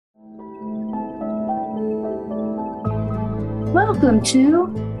Welcome to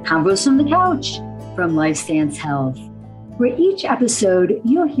Convos from the Couch from LifeStance Health, where each episode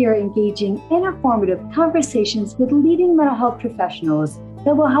you'll hear engaging and informative conversations with leading mental health professionals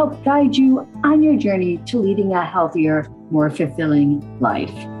that will help guide you on your journey to leading a healthier, more fulfilling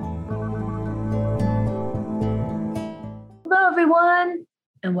life. Hello, everyone,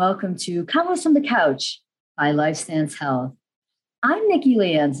 and welcome to Convos from the Couch by LifeStance Health. I'm Nikki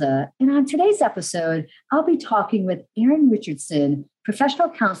Lianza, and on today's episode, I'll be talking with Erin Richardson, professional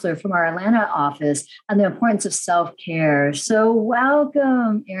counselor from our Atlanta office, on the importance of self-care. So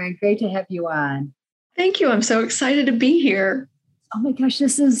welcome, Erin. Great to have you on. Thank you. I'm so excited to be here. Oh my gosh,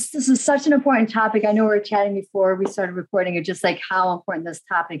 this is such an important topic. I know we were chatting before we started recording it, just like how important this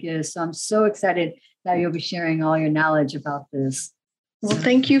topic is. So I'm so excited that you'll be sharing all your knowledge about this. Well,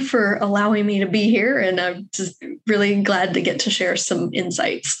 thank you for allowing me to be here. And I'm just really glad to get to share some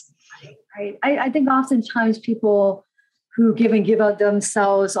insights. Right. I think oftentimes people who give of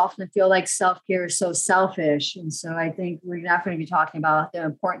themselves often feel like self-care is so selfish. And so I think we're definitely going to be talking about the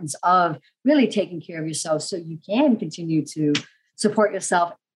importance of really taking care of yourself so you can continue to support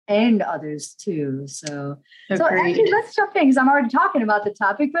yourself and others too. So actually, let's jump in because I'm already talking about the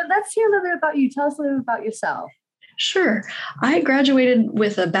topic, but let's hear a little bit about you. Tell us a little bit about yourself. Sure. I graduated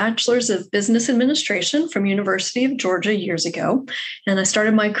with a bachelor's of business administration from University of Georgia years ago. And I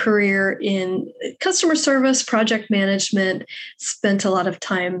started my career in customer service, project management, spent a lot of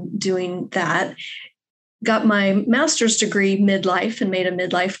time doing that. Got my master's degree midlife and made a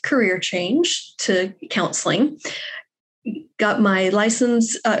midlife career change to counseling. Got my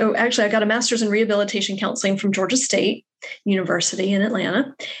license. I got a master's in rehabilitation counseling from Georgia State University in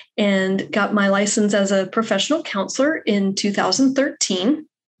Atlanta, and got my license as a professional counselor in 2013.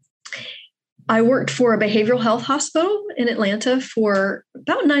 I worked for a behavioral health hospital in Atlanta for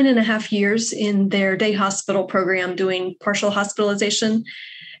about 9.5 years in their day hospital program, doing partial hospitalization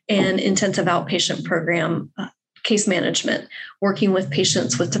and intensive outpatient program case management, working with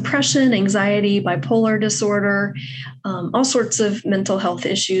patients with depression, anxiety, bipolar disorder, all sorts of mental health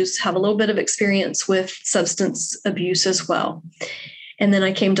issues, have a little bit of experience with substance abuse as well. And then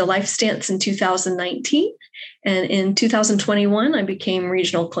I came to LifeStance in 2019. And in 2021, I became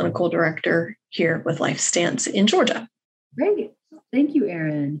regional clinical director here with LifeStance in Georgia. Great. Thank you,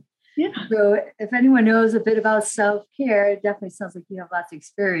 Erin. Yeah. So if anyone knows a bit about self-care, it definitely sounds like you have lots of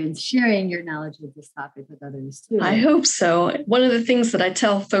experience sharing your knowledge of this topic with others too. I hope so. One of the things that I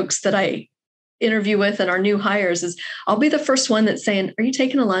tell folks that I interview with and our new hires is I'll be the first one that's saying, are you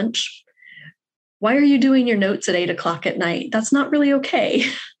taking a lunch? Why are you doing your notes at 8:00 at night? That's not really okay.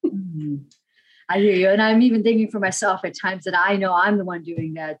 Mm-hmm. I hear you. And I'm even thinking for myself at times that I know I'm the one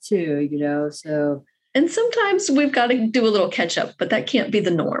doing that too, so. And sometimes we've got to do a little catch up, but that can't be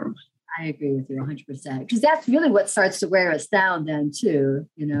the norm. I agree with you 100%, because that's really what starts to wear us down then too,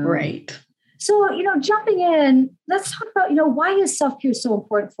 Right. So, jumping in, let's talk about, why is self-care so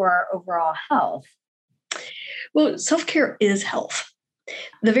important for our overall health? Well, self-care is health.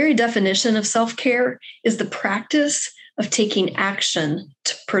 The very definition of self-care is the practice of taking action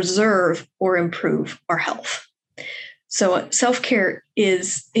to preserve or improve our health. So self-care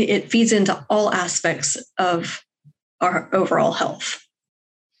it feeds into all aspects of our overall health.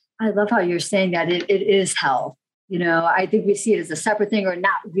 I love how you're saying that it is health. I think we see it as a separate thing or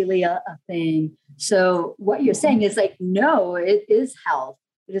not really a thing. So what you're saying is like, no, it is health.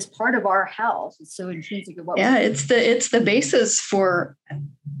 It is part of our health. It's so intrinsic of what. Yeah, it's the basis for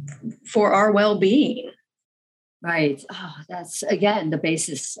our well-being. Right. Oh, that's, again, the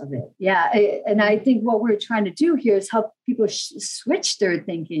basis of it. Yeah. And I think what we're trying to do here is help people switch their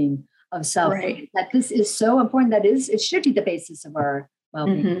thinking of self, right. That this is so important. It should be the basis of our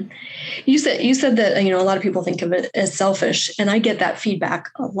well-being. Mm-hmm. You said that, a lot of people think of it as selfish, and I get that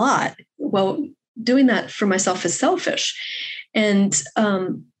feedback a lot. Well, doing that for myself is selfish. And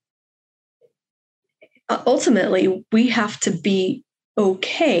ultimately, we have to be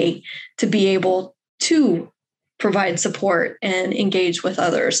okay to be able to provide support and engage with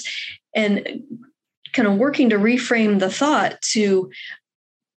others, and kind of working to reframe the thought to,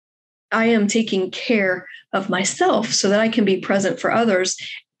 I am taking care of myself so that I can be present for others.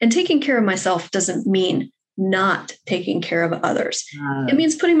 And taking care of myself doesn't mean not taking care of others. It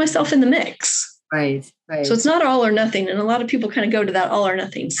means putting myself in the mix. Right. So it's not all or nothing. And a lot of people kind of go to that all or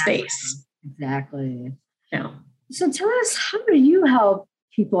nothing space. Exactly. Yeah. So tell us, how do you help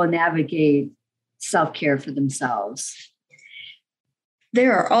people navigate self-care for themselves?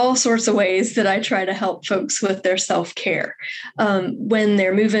 There are all sorts of ways that I try to help folks with their self-care. When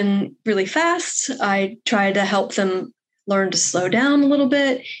they're moving really fast, I try to help them learn to slow down a little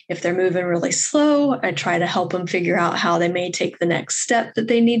bit. If they're moving really slow, I try to help them figure out how they may take the next step that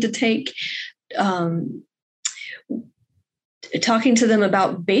they need to take. Talking to them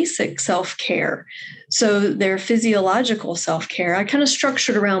about basic self-care. So their physiological self-care, I kind of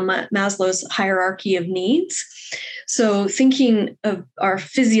structured around Maslow's hierarchy of needs. So thinking of our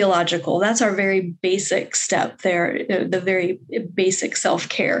physiological, that's our very basic step there, the very basic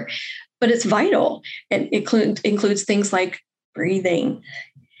self-care, but it's vital. And it includes things like breathing,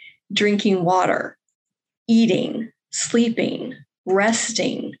 drinking water, eating, sleeping,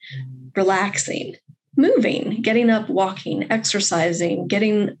 resting, relaxing, moving, getting up, walking, exercising,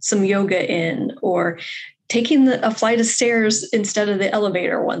 getting some yoga in, or taking a flight of stairs instead of the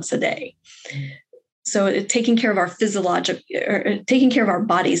elevator once a day. So taking care of our taking care of our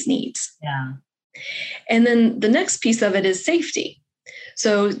body's needs. Yeah. And then the next piece of it is safety.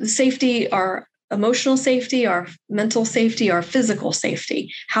 So the safety, our emotional safety, our mental safety, our physical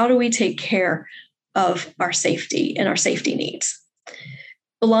safety. How do we take care of our safety and our safety needs?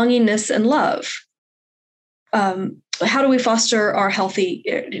 Belongingness and love. How do we foster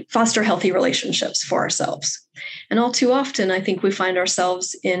healthy relationships for ourselves? And all too often, I think we find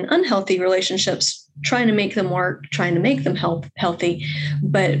ourselves in unhealthy relationships, trying to make them work, trying to make them healthy.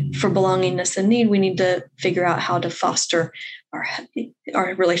 But for belongingness and need, we need to figure out how to foster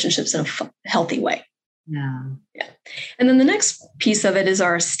our relationships in a healthy way. Yeah. And then the next piece of it is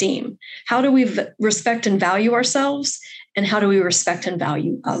our esteem. How do we respect and value ourselves? And how do we respect and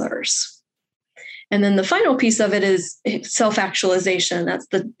value others? And then the final piece of it is self-actualization. That's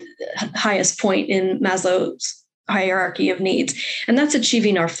the highest point in Maslow's hierarchy of needs. And that's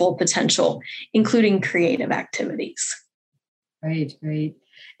achieving our full potential, including creative activities. Great.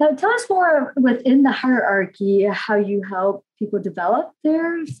 Now, tell us more within the hierarchy, how you help people develop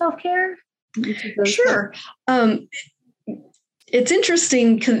their self-care. Sure. It's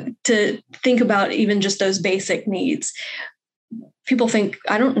interesting to think about even just those basic needs. People think,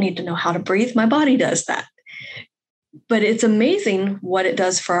 I don't need to know how to breathe. My body does that. But it's amazing what it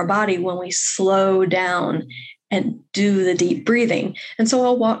does for our body when we slow down and do the deep breathing. And so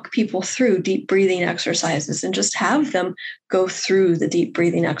I'll walk people through deep breathing exercises and just have them go through the deep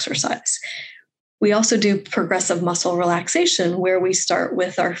breathing exercise. We also do progressive muscle relaxation, where we start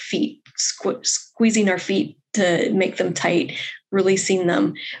with our feet, squeezing our feet to make them tight, releasing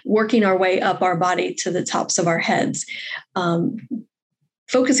them, working our way up our body to the tops of our heads,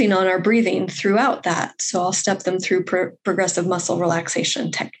 focusing on our breathing throughout that. So I'll step them through progressive muscle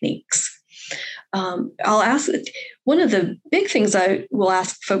relaxation techniques. I'll ask, one of the big things I will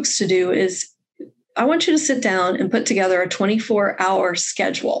ask folks to do is, I want you to sit down and put together a 24-hour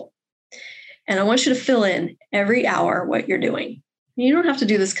schedule. And I want you to fill in every hour what you're doing. You don't have to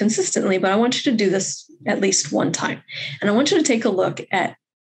do this consistently, but I want you to do this at least one time. And I want you to take a look at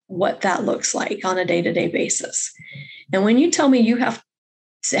what that looks like on a day-to-day basis. And when you tell me you have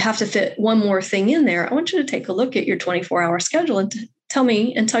to fit one more thing in there, I want you to take a look at your 24-hour schedule and tell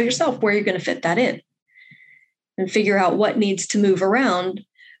me and tell yourself where you're going to fit that in and figure out what needs to move around,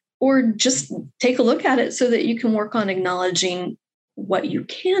 or just take a look at it so that you can work on acknowledging what you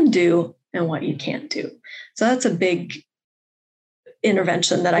can do and what you can't do. So that's a big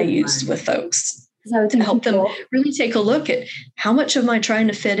intervention that I used with folks to help them really take a look at, how much am I trying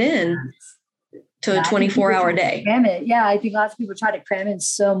to fit in to a 24-hour day? Cram it. Yeah, I think lots of people try to cram in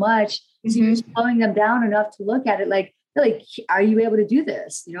so much. So you're slowing them down enough to look at it like, really, are you able to do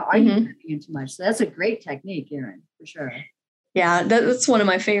this? Are you cramming in too much? So that's a great technique, Erin, for sure. Yeah, that's one of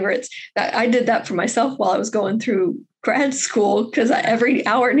my favorites. I did that for myself while I was going through grad school, because every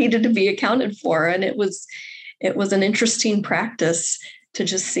hour needed to be accounted for. And it was an interesting practice to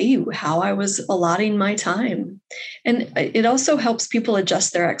just see how I was allotting my time. And it also helps people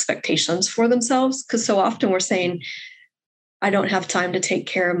adjust their expectations for themselves, because so often we're saying, I don't have time to take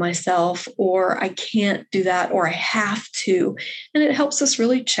care of myself, or I can't do that, or I have to. And it helps us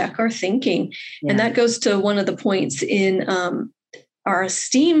really check our thinking. Yeah. And that goes to one of the points in our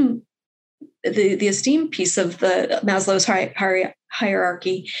esteem, the esteem piece of the Maslow's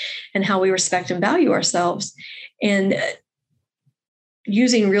hierarchy, and how we respect and value ourselves. And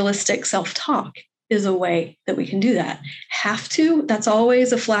using realistic self-talk is a way that we can do that. Have to, that's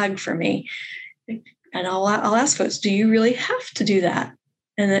always a flag for me. And I'll ask folks, do you really have to do that?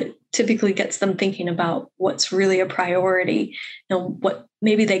 And it typically gets them thinking about what's really a priority and what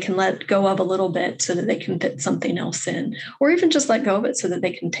maybe they can let go of a little bit so that they can fit something else in, or even just let go of it so that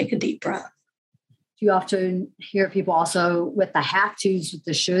they can take a deep breath. Do you often hear people also with the have tos, with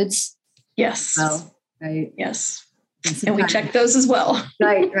the shoulds? Yes. Well, right. Yes. And we check those as well.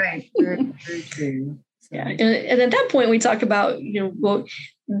 Right. Very, very true. Yeah. And at that point, we talk about, well,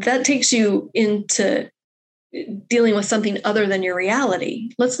 that takes you into dealing with something other than your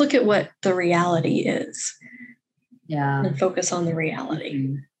reality. Let's look at what the reality is. Yeah. And focus on the reality.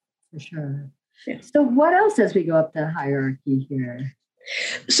 Mm-hmm. For sure. Yeah. So what else as we go up the hierarchy here?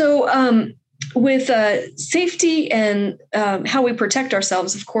 So with safety and how we protect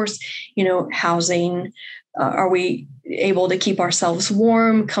ourselves, of course, housing, are we able to keep ourselves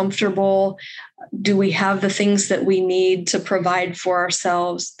warm, comfortable? Do we have the things that we need to provide for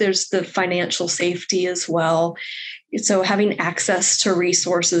ourselves? There's the financial safety as well. So having access to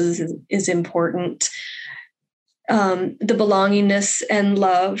resources is important. The belongingness and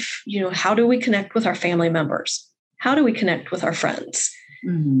love, how do we connect with our family members? How do we connect with our friends,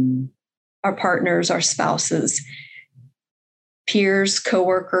 our partners, our spouses, peers,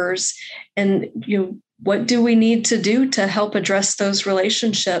 coworkers? And what do we need to do to help address those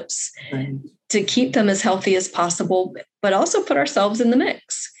relationships, to keep them as healthy as possible, but also put ourselves in the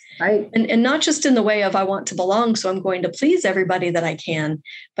mix? Right. And not just in the way of I want to belong, so I'm going to please everybody that I can,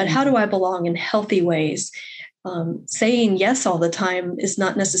 but how do I belong in healthy ways? Saying yes all the time is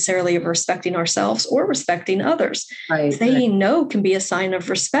not necessarily of respecting ourselves or respecting others. Right. Saying no can be a sign of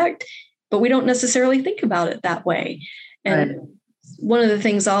respect, but we don't necessarily think about it that way. And one of the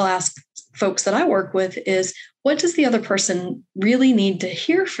things I'll ask folks that I work with is, what does the other person really need to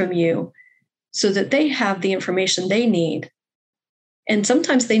hear from you so that they have the information they need? And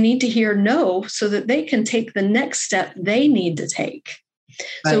sometimes they need to hear no so that they can take the next step they need to take.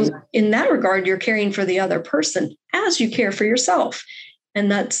 So in that regard, you're caring for the other person as you care for yourself.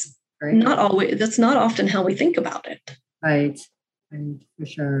 And that's not often how we think about it. Right. For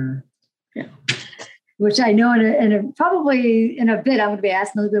sure. Yeah. Which I know probably in a bit, I'm going to be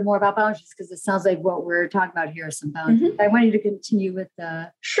asking a little bit more about boundaries, because it sounds like what we're talking about here are some boundaries. I want you to continue with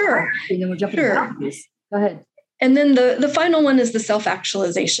the Sure. And then we'll jump into boundaries. Go ahead. And then the final one is the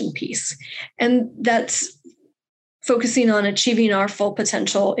self-actualization piece. And that's focusing on achieving our full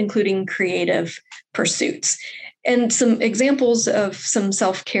potential, including creative pursuits. And some examples of some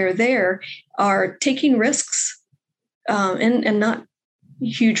self-care there are taking risks, and not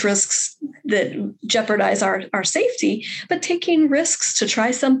huge risks that jeopardize our safety, but taking risks to try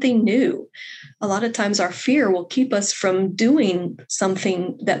something new. A lot of times our fear will keep us from doing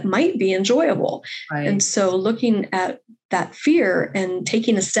something that might be enjoyable. And so looking at that fear and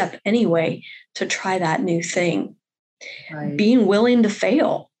taking a step anyway to try that new thing. Being willing to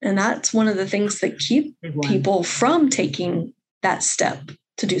fail. And that's one of the things that keep people from taking that step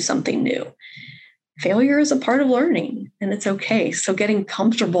to do something new. Failure is a part of learning, and it's okay. So getting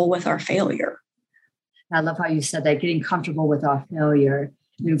comfortable with our failure. I love how you said that, getting comfortable with our failure.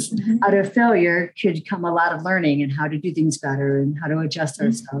 Out of failure could come a lot of learning and how to do things better and how to adjust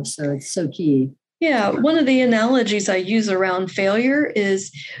ourselves. So it's so key. Yeah. One of the analogies I use around failure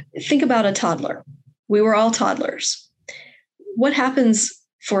is, think about a toddler. We were all toddlers. What happens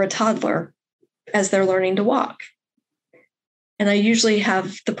for a toddler as they're learning to walk? And I usually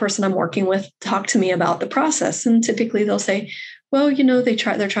have the person I'm working with talk to me about the process. And typically they'll say, well, they're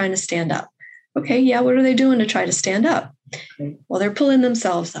trying to stand up. Okay, yeah, what are they doing to try to stand up? Well, they're pulling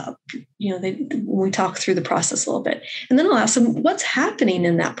themselves up. We talk through the process a little bit. And then I'll ask them, what's happening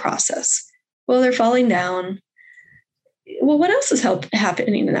in that process? Well, they're falling down. Well, what else is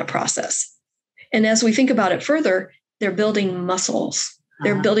happening in that process? And as we think about it further, they're building muscles.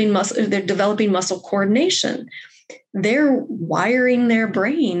 They're building muscle. They're developing muscle coordination. They're wiring their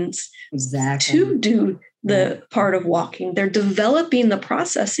brains to do the part of walking. They're developing the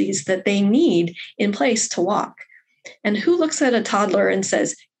processes that they need in place to walk. And who looks at a toddler and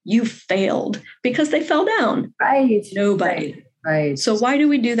says, you failed because they fell down? Right. Nobody. Right. So why do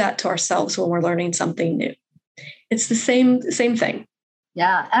we do that to ourselves when we're learning something new? It's the same thing.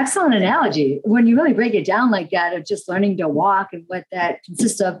 Yeah. Excellent analogy. When you really break it down like that, of just learning to walk and what that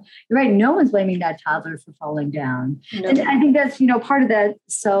consists of, you're right. No one's blaming that toddler for falling down. No. And I think that's, part of that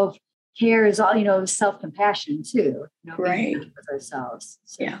self-care is all, self-compassion too. Right. With ourselves.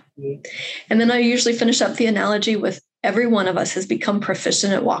 So, yeah. And then I usually finish up the analogy with, every one of us has become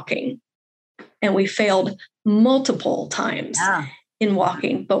proficient at walking, and we failed multiple times in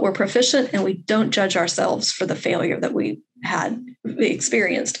walking, but we're proficient, and we don't judge ourselves for the failure that we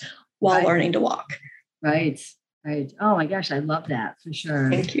experienced while learning to walk. Right. Oh my gosh, I love that for sure.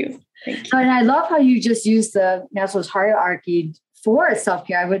 Thank you. And I love how you just used the Maslow's hierarchy for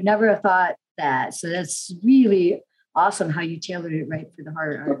self-care. I would never have thought that. So that's really awesome how you tailored it right for the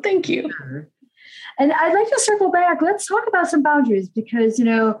hierarchy. Well, thank you. And I'd like to circle back. Let's talk about some boundaries, because, in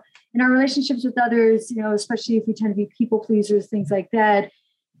our relationships with others, especially if we tend to be people pleasers, things like that,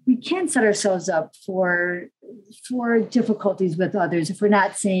 we can set ourselves up for difficulties with others if we're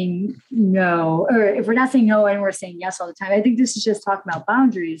not saying no, or if we're not saying no and we're saying yes all the time. I think this is just talking about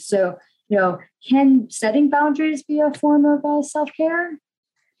boundaries. So, can setting boundaries be a form of self-care?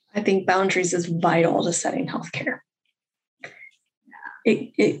 I think boundaries is vital to setting healthcare.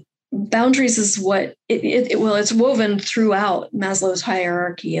 Boundaries is what it's woven throughout Maslow's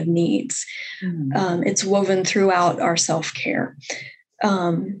hierarchy of needs. Mm-hmm. It's woven throughout our self-care.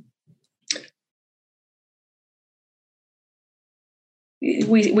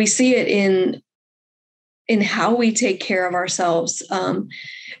 We see it in how we take care of ourselves. And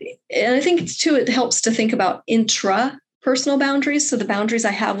I think too, it helps to think about intrapersonal boundaries. So the boundaries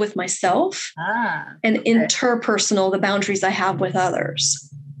I have with myself, and interpersonal, the boundaries I have with others.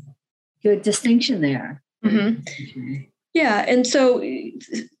 Good distinction there. Mm-hmm. Yeah. And so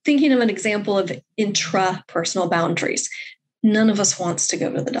thinking of an example of intrapersonal boundaries, none of us wants to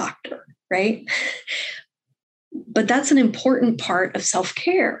go to the doctor, right? But that's an important part of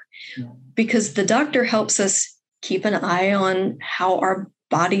self-care, because the doctor helps us keep an eye on how our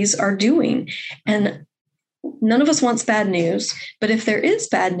bodies are doing. And none of us wants bad news, but if there is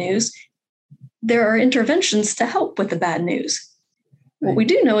bad news, there are interventions to help with the bad news. What we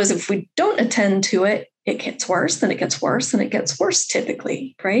do know is if we don't attend to it, it gets worse, then it gets worse, and it gets worse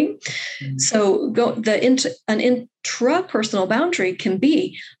typically, right? Mm-hmm. So an intrapersonal boundary can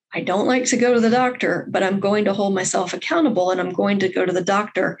be, I don't like to go to the doctor, but I'm going to hold myself accountable, and I'm going to go to the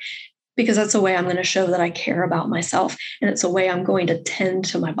doctor because that's a way I'm going to show that I care about myself, and it's a way I'm going to tend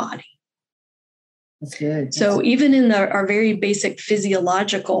to my body. That's good. So even in our very basic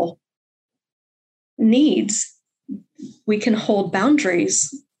physiological needs, we can hold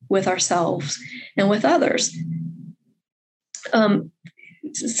boundaries with ourselves and with others.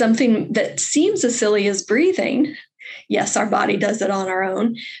 Something that seems as silly as breathing. Yes, our body does it on our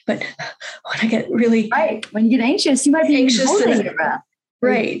own, but when I get really when you get anxious, you might be anxious holding your breath.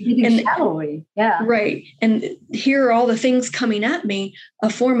 Right. And shallowly. Yeah. Right. And here are all the things coming at me. A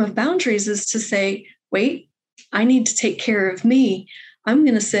form of boundaries is to say, wait, I need to take care of me. I'm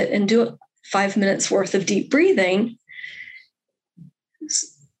going to sit and do 5 minutes worth of deep breathing,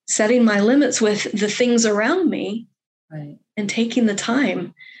 setting my limits with the things around me, and taking the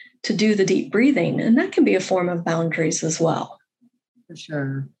time to do the deep breathing. And that can be a form of boundaries as well. For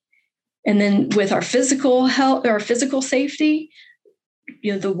sure. And then with our physical health, our physical safety,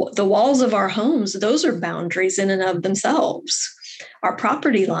 the walls of our homes, those are boundaries in and of themselves. Our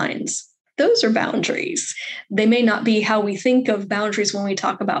property lines, those are boundaries. They may not be how we think of boundaries when we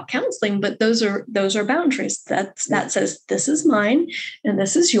talk about counseling, but those are boundaries. That says, this is mine and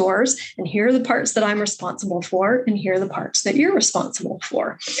this is yours. And here are the parts that I'm responsible for. And here are the parts that you're responsible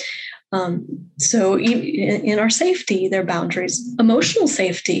for. So in our safety, there are boundaries, emotional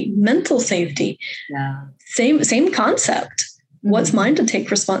safety, mental safety, same concept. What's mine to take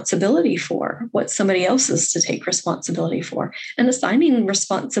responsibility for? What's somebody else's to take responsibility for? And assigning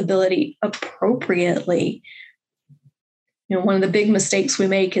responsibility appropriately. One of the big mistakes we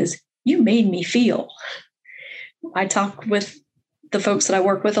make is, you made me feel. I talk with the folks that I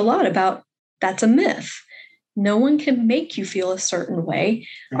work with a lot about, that's a myth. No one can make you feel a certain way.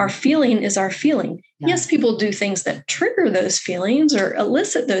 Our feeling is our feeling. Yes, people do things that trigger those feelings or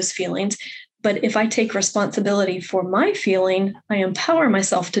elicit those feelings. But if I take responsibility for my feeling, I empower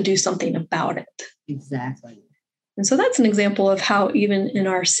myself to do something about it. Exactly. And so that's an example of how even in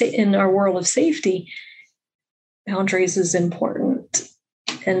our world of safety, boundaries is important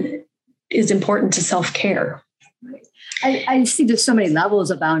and is important to self-care. I see there's so many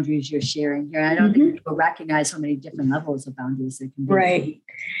levels of boundaries you're sharing here. I don't think people recognize how many different levels of boundaries there can be. Right.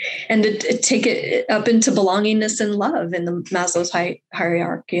 And to take it up into belongingness and love in the Maslow's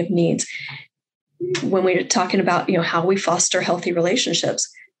hierarchy of needs. When we're talking about, how we foster healthy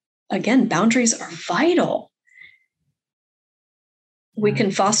relationships, again, boundaries are vital. We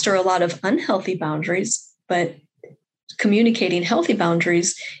can foster a lot of unhealthy boundaries, but communicating healthy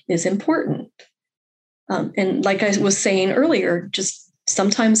boundaries is important. And like I was saying earlier, just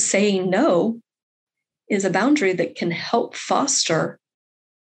sometimes saying no is a boundary that can help foster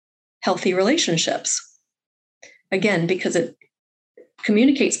healthy relationships. Again, because it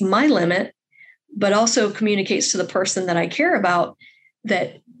communicates my limit, but also communicates to the person that I care about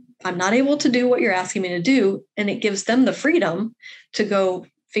that I'm not able to do what you're asking me to do. And it gives them the freedom to go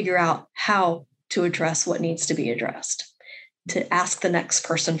figure out how to address what needs to be addressed, to ask the next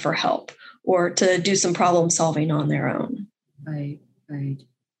person for help, or to do some problem solving on their own. Right.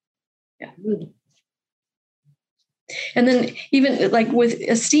 Yeah. And then even like with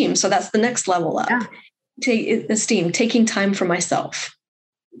esteem, so that's the next level up. Esteem, taking time for myself.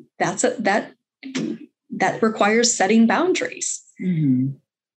 that requires setting boundaries. Mm-hmm.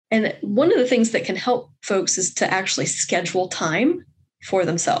 And one of the things that can help folks is to actually schedule time for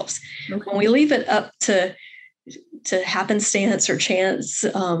themselves. Okay. When we leave it up to happenstance or chance,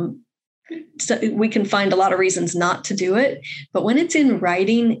 so we can find a lot of reasons not to do it. But when it's in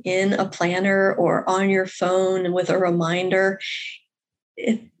writing in a planner or on your phone and with a reminder,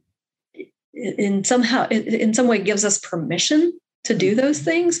 it in some way gives us permission to do those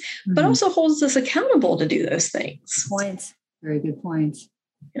things, mm-hmm. but also holds us accountable to do those things. Points. Very good points.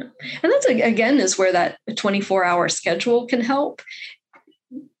 Yeah. And that's, again, is where that 24-hour schedule can help,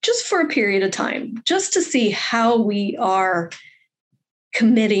 just for a period of time, just to see how we are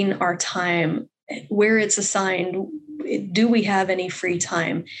committing our time, where it's assigned. Do we have any free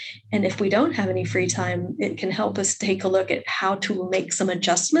time? And if we don't have any free time, it can help us take a look at how to make some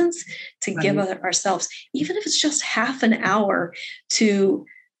adjustments to give ourselves, even if it's just half an hour, to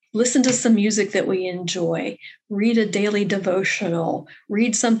listen to some music that we enjoy, read a daily devotional,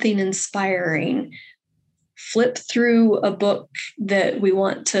 read something inspiring, flip through a book that we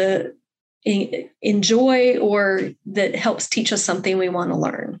want to enjoy or that helps teach us something we want to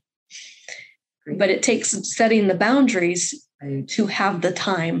learn. Great. But it takes setting the boundaries to have the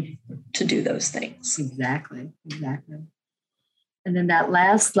time to do those things. Exactly. And then that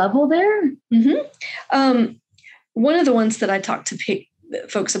last level there? Mm-hmm. One of the ones that I talk to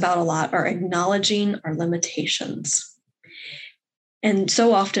folks about a lot are acknowledging our limitations. And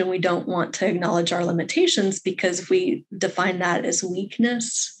so often we don't want to acknowledge our limitations because we define that as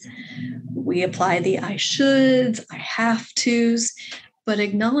weakness. We apply the I shoulds, I have tos, but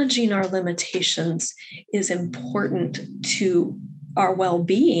acknowledging our limitations is important to our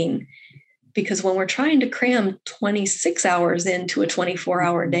well-being, because when we're trying to cram 26 hours into a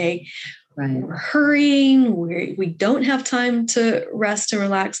 24-hour day, we're hurrying, we don't have time to rest and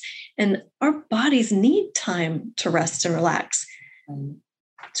relax, and our bodies need time to rest and relax.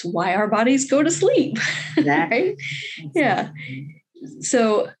 It's why our bodies go to sleep, right? Yeah.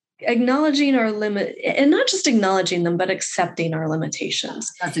 So acknowledging our limit, and not just acknowledging them, but accepting our limitations.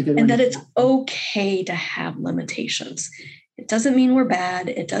 That's a good one. And that it's okay to have limitations. It doesn't mean we're bad.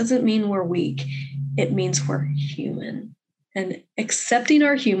 It doesn't mean we're weak. It means we're human. And accepting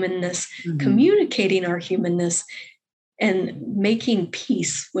our humanness, mm-hmm. communicating our humanness, and making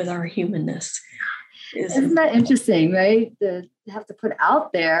peace with our humanness. Isn't that interesting, right? To have to put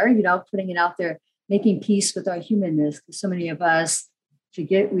out there, putting it out there, making peace with our humanness, because so many of us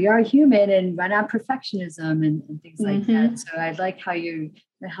forget we are human and run out perfectionism and things like mm-hmm. that. So I like how you're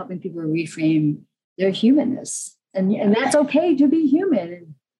helping people reframe their humanness, and that's okay to be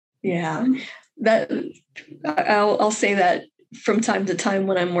human. Yeah, that I'll say that from time to time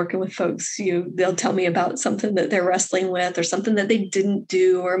when I'm working with folks, they'll tell me about something that they're wrestling with, or something that they didn't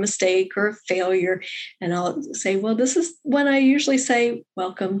do, or a mistake or a failure. And I'll say, well, this is when I usually say,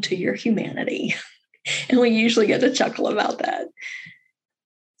 welcome to your humanity. And we usually get to chuckle about that.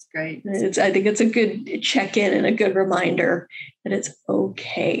 It's great. I think it's a good check-in and a good reminder that it's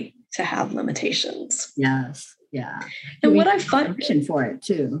okay to have limitations. Yes. Yeah. And what I find for it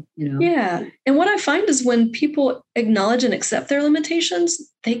too, Yeah. And what I find is when people acknowledge and accept their limitations,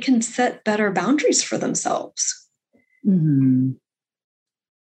 they can set better boundaries for themselves. Mm-hmm.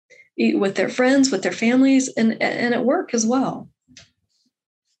 With their friends, with their families, and at work as well.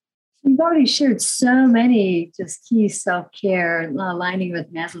 You've already shared so many just key self-care, aligning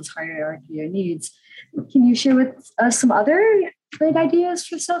with Maslow's hierarchy of needs. Can you share with us some other great ideas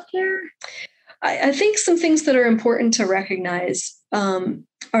for self-care? I think some things that are important to recognize are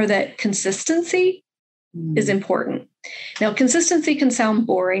that consistency is important. Now, consistency can sound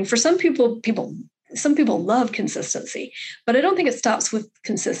boring. For some people love consistency, but I don't think it stops with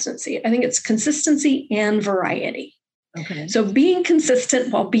consistency. I think it's consistency and variety. Okay. So being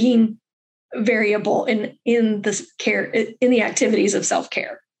consistent while being variable in this care, in the activities of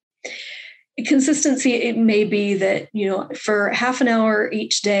self-care. Consistency, it may be that, for half an hour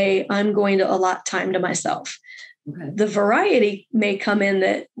each day, I'm going to allot time to myself. Okay. The variety may come in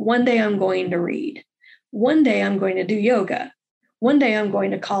that one day I'm going to read. One day I'm going to do yoga. One day I'm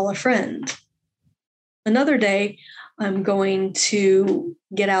going to call a friend. Another day I'm going to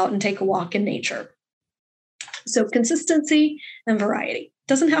get out and take a walk in nature. So consistency and variety.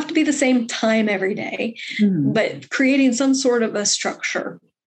 Doesn't have to be the same time every day, but creating some sort of a structure,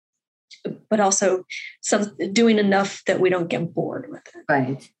 but also doing enough that we don't get bored with it.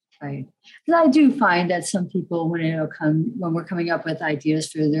 Right. Because I do find that some people, when we're coming up with ideas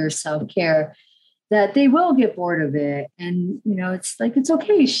for their self-care, that they will get bored of it. And, it's like, it's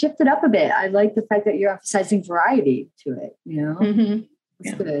okay, shift it up a bit. I like the fact that you're emphasizing variety to it, Mm-hmm.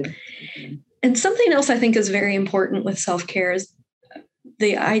 That's good. And something else I think is very important with self-care is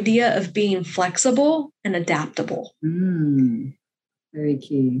the idea of being flexible and adaptable. Very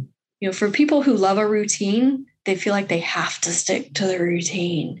key. For people who love a routine, they feel like they have to stick to the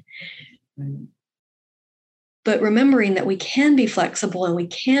routine. Right. But remembering that we can be flexible and we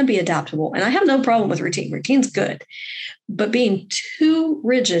can be adaptable. And I have no problem with routine. Routine's good. But being too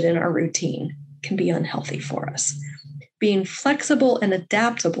rigid in our routine can be unhealthy for us. Being flexible and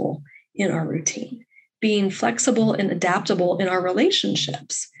adaptable in our routine. Being flexible and adaptable in our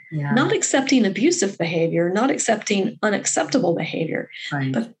relationships. Yeah. Not accepting abusive behavior, not accepting unacceptable behavior,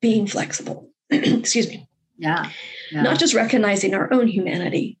 right. but being flexible. Excuse me. Yeah. Not just recognizing our own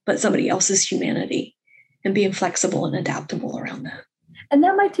humanity, but somebody else's humanity, and being flexible and adaptable around that. And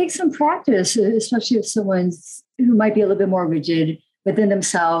that might take some practice, especially if someone's who might be a little bit more rigid within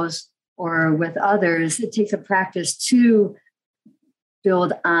themselves or with others. It takes a practice to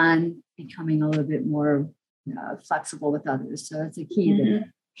build on becoming a little bit more flexible with others. So it's a key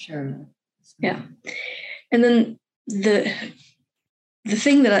there. Sure. So. Yeah. And then the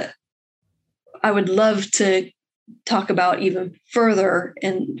thing that I would love to talk about even further,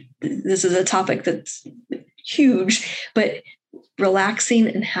 and this is a topic that's huge, but relaxing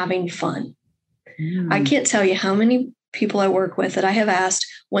and having fun. I can't tell you how many people I work with that I have asked,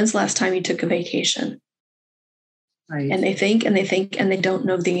 when's the last time you took a vacation? Right. And they think and they think and they don't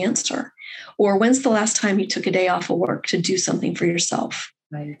know the answer. Or when's the last time you took a day off of work to do something for yourself?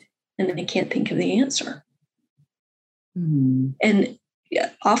 Right. And they can't think of the answer. Mm-hmm. And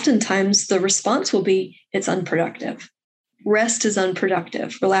oftentimes the response will be, it's unproductive. Rest is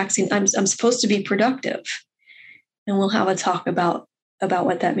unproductive. Relaxing, I'm supposed to be productive. And we'll have a talk about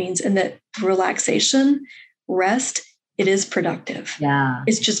what that means. And that relaxation, rest, it is productive. Yeah.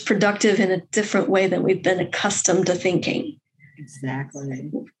 It's just productive in a different way than we've been accustomed to thinking.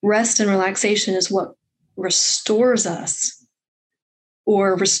 Exactly. Rest and relaxation is what restores us,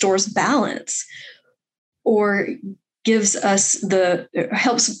 or restores balance, or gives us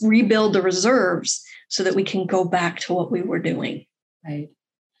helps rebuild the reserves so that we can go back to what we were doing. Right.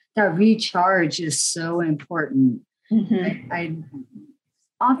 That recharge is so important. Mm-hmm. I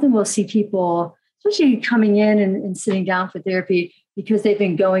often will see people, especially coming in and sitting down for therapy, because they've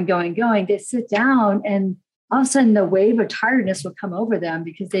been going. They sit down and all of a sudden the wave of tiredness will come over them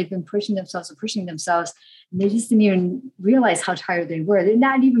because they've been pushing themselves. And they just didn't even realize how tired they were. They're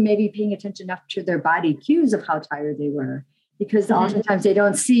not even maybe paying attention enough to their body cues of how tired they were, because oftentimes they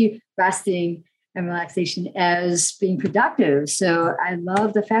don't see resting and relaxation as being productive. So I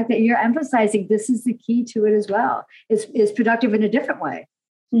love the fact that you're emphasizing this is the key to it as well. It's productive in a different way.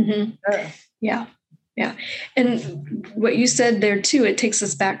 Mm-hmm. Sure. Yeah. Yeah. And what you said there too, it takes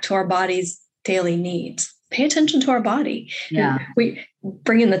us back to our body's daily needs. Pay attention to our body. Yeah. We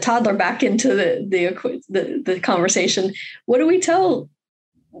bringing the toddler back into the conversation. What do we tell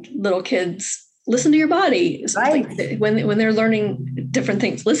little kids? Listen to your body. Right. Like when they're learning different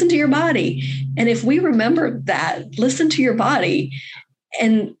things, listen to your body. And if we remember that, listen to your body,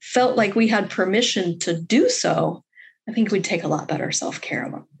 and felt like we had permission to do so, I think we'd take a lot better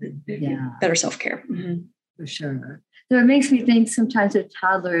self-care. Better self-care. Mm-hmm. For sure. So it makes me think sometimes of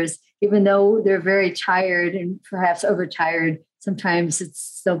toddlers, even though they're very tired and perhaps overtired, sometimes it's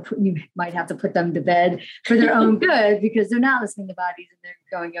still, you might have to put them to bed for their own good because they're not listening to bodies and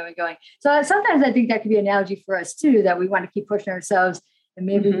they're going. So sometimes I think that could be an analogy for us too, that we want to keep pushing ourselves, and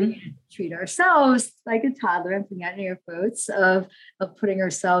maybe we treat ourselves like a toddler, and putting out air quotes of putting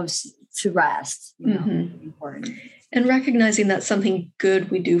ourselves to rest. Important. And recognizing that's something good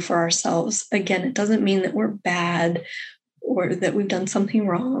we do for ourselves. Again, it doesn't mean that we're bad or that we've done something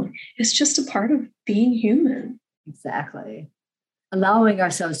wrong. It's just a part of being human. Exactly. Allowing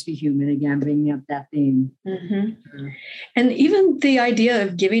ourselves to be human, again, bringing up that theme. Mm-hmm. And even the idea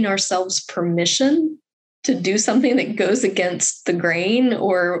of giving ourselves permission to do something that goes against the grain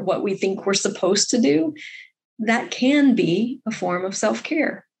or what we think we're supposed to do, that can be a form of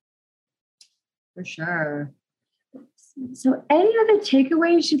self-care. For sure. So any other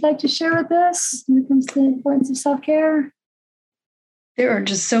takeaways you'd like to share with us when it comes to the importance of self-care? There are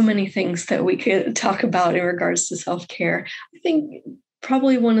just so many things that we could talk about in regards to self-care. I think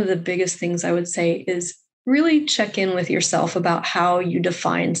probably one of the biggest things I would say is really check in with yourself about how you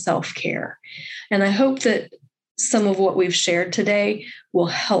define self-care. And I hope that some of what we've shared today will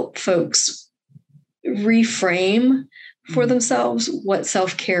help folks reframe for themselves what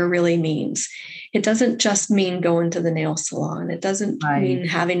self-care really means. It doesn't just mean going to the nail salon. It doesn't mean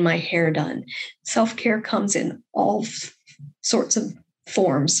having my hair done. Self-care comes in all sorts of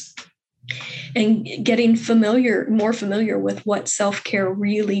forms. And getting more familiar with what self-care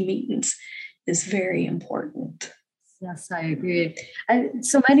really means is very important. Yes, I agree. And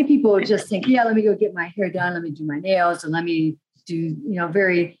so many people just think, yeah, let me go get my hair done. Let me do my nails and let me do,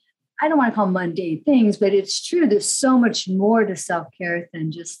 very, I don't want to call them mundane things, but it's true. There's so much more to self-care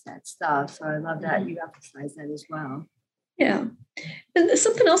than just that stuff. So I love that you emphasize that as well. Yeah. And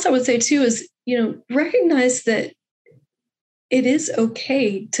something else I would say too is, recognize that it is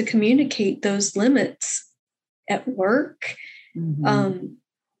okay to communicate those limits at work. Mm-hmm.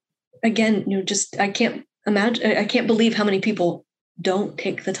 Again, I can't believe how many people don't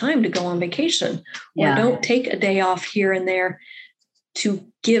take the time to go on vacation or don't take a day off here and there to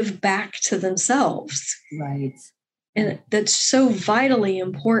give back to themselves. Right. And that's so vitally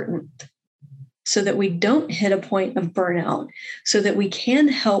important so that we don't hit a point of burnout, so that we can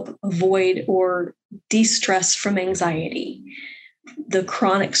help avoid or de-stress from anxiety, the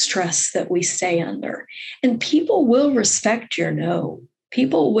chronic stress that we stay under. And people will respect your no.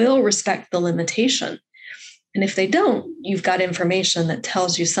 People will respect the limitation. And if they don't, you've got information that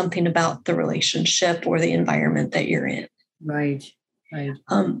tells you something about the relationship or the environment that you're in. Right.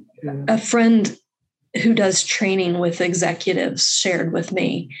 A friend who does training with executives shared with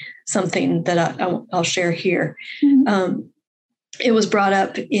me something that I'll share here. Mm-hmm. It was brought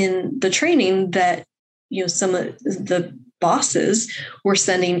up in the training that, some of the bosses were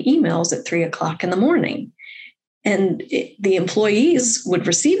sending emails at 3:00 in the morning. And the employees would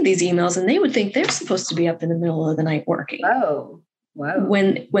receive these emails and they would think they're supposed to be up in the middle of the night working. Oh, wow.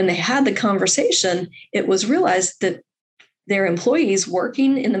 When they had the conversation, it was realized that their employees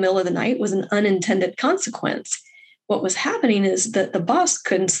working in the middle of the night was an unintended consequence. What was happening is that the boss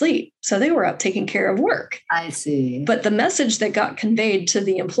couldn't sleep, so they were up taking care of work. I see. But the message that got conveyed to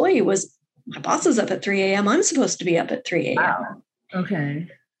the employee was, my boss is up at 3 a.m. I'm supposed to be up at 3 a.m. Wow. Okay.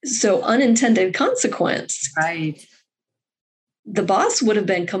 So unintended consequence. Right. The boss would have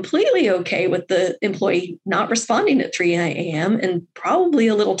been completely okay with the employee not responding at 3 a.m. and probably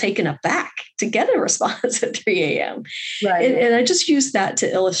a little taken aback to get a response at 3 a.m. Right. And I just use that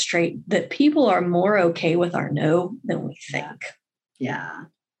to illustrate that people are more okay with our no than we think. Yeah.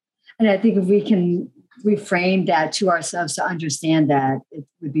 And I think if we can reframe that to ourselves to understand that, it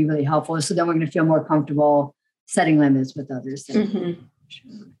would be really helpful. So then we're going to feel more comfortable setting limits with others. Mm-hmm.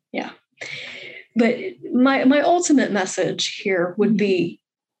 Sure. Yeah. But my ultimate message here would be,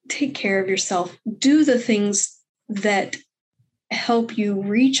 take care of yourself. Do the things that help you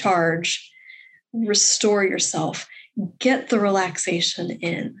recharge, restore yourself, get the relaxation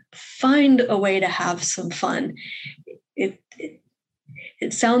in, find a way to have some fun.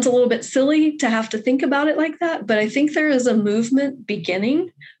 It sounds a little bit silly to have to think about it like that, but I think there is a movement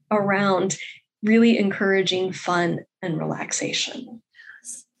beginning around really encouraging fun and relaxation.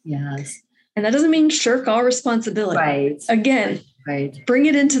 Yes. And that doesn't mean shirk all responsibility. Right. Again, right. Bring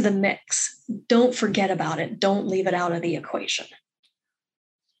it into the mix. Don't forget about it. Don't leave it out of the equation.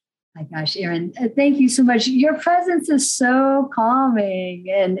 My gosh, Erin, thank you so much. Your presence is so calming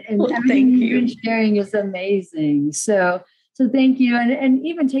and everything you've been sharing is amazing. So thank you. And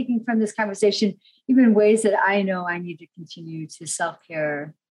even taking from this conversation, even ways that I know I need to continue to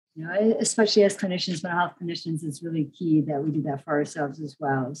self-care, especially as clinicians, mental health clinicians, it's really key that we do that for ourselves as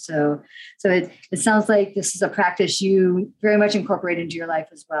well. So it sounds like this is a practice you very much incorporate into your life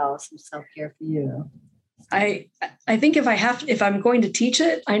as well. Some self-care for you. I think if I'm going to teach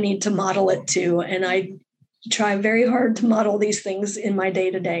it, I need to model it too. And I try very hard to model these things in my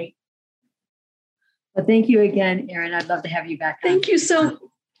day-to-day. Well, thank you again, Erin. I'd love to have you back. Thank you so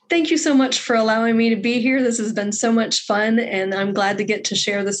much for allowing me to be here. This has been so much fun, and I'm glad to get to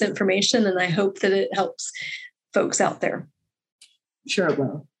share this information, and I hope that it helps folks out there. Sure it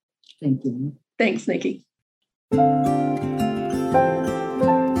will. Thank you. Thanks, Nikki.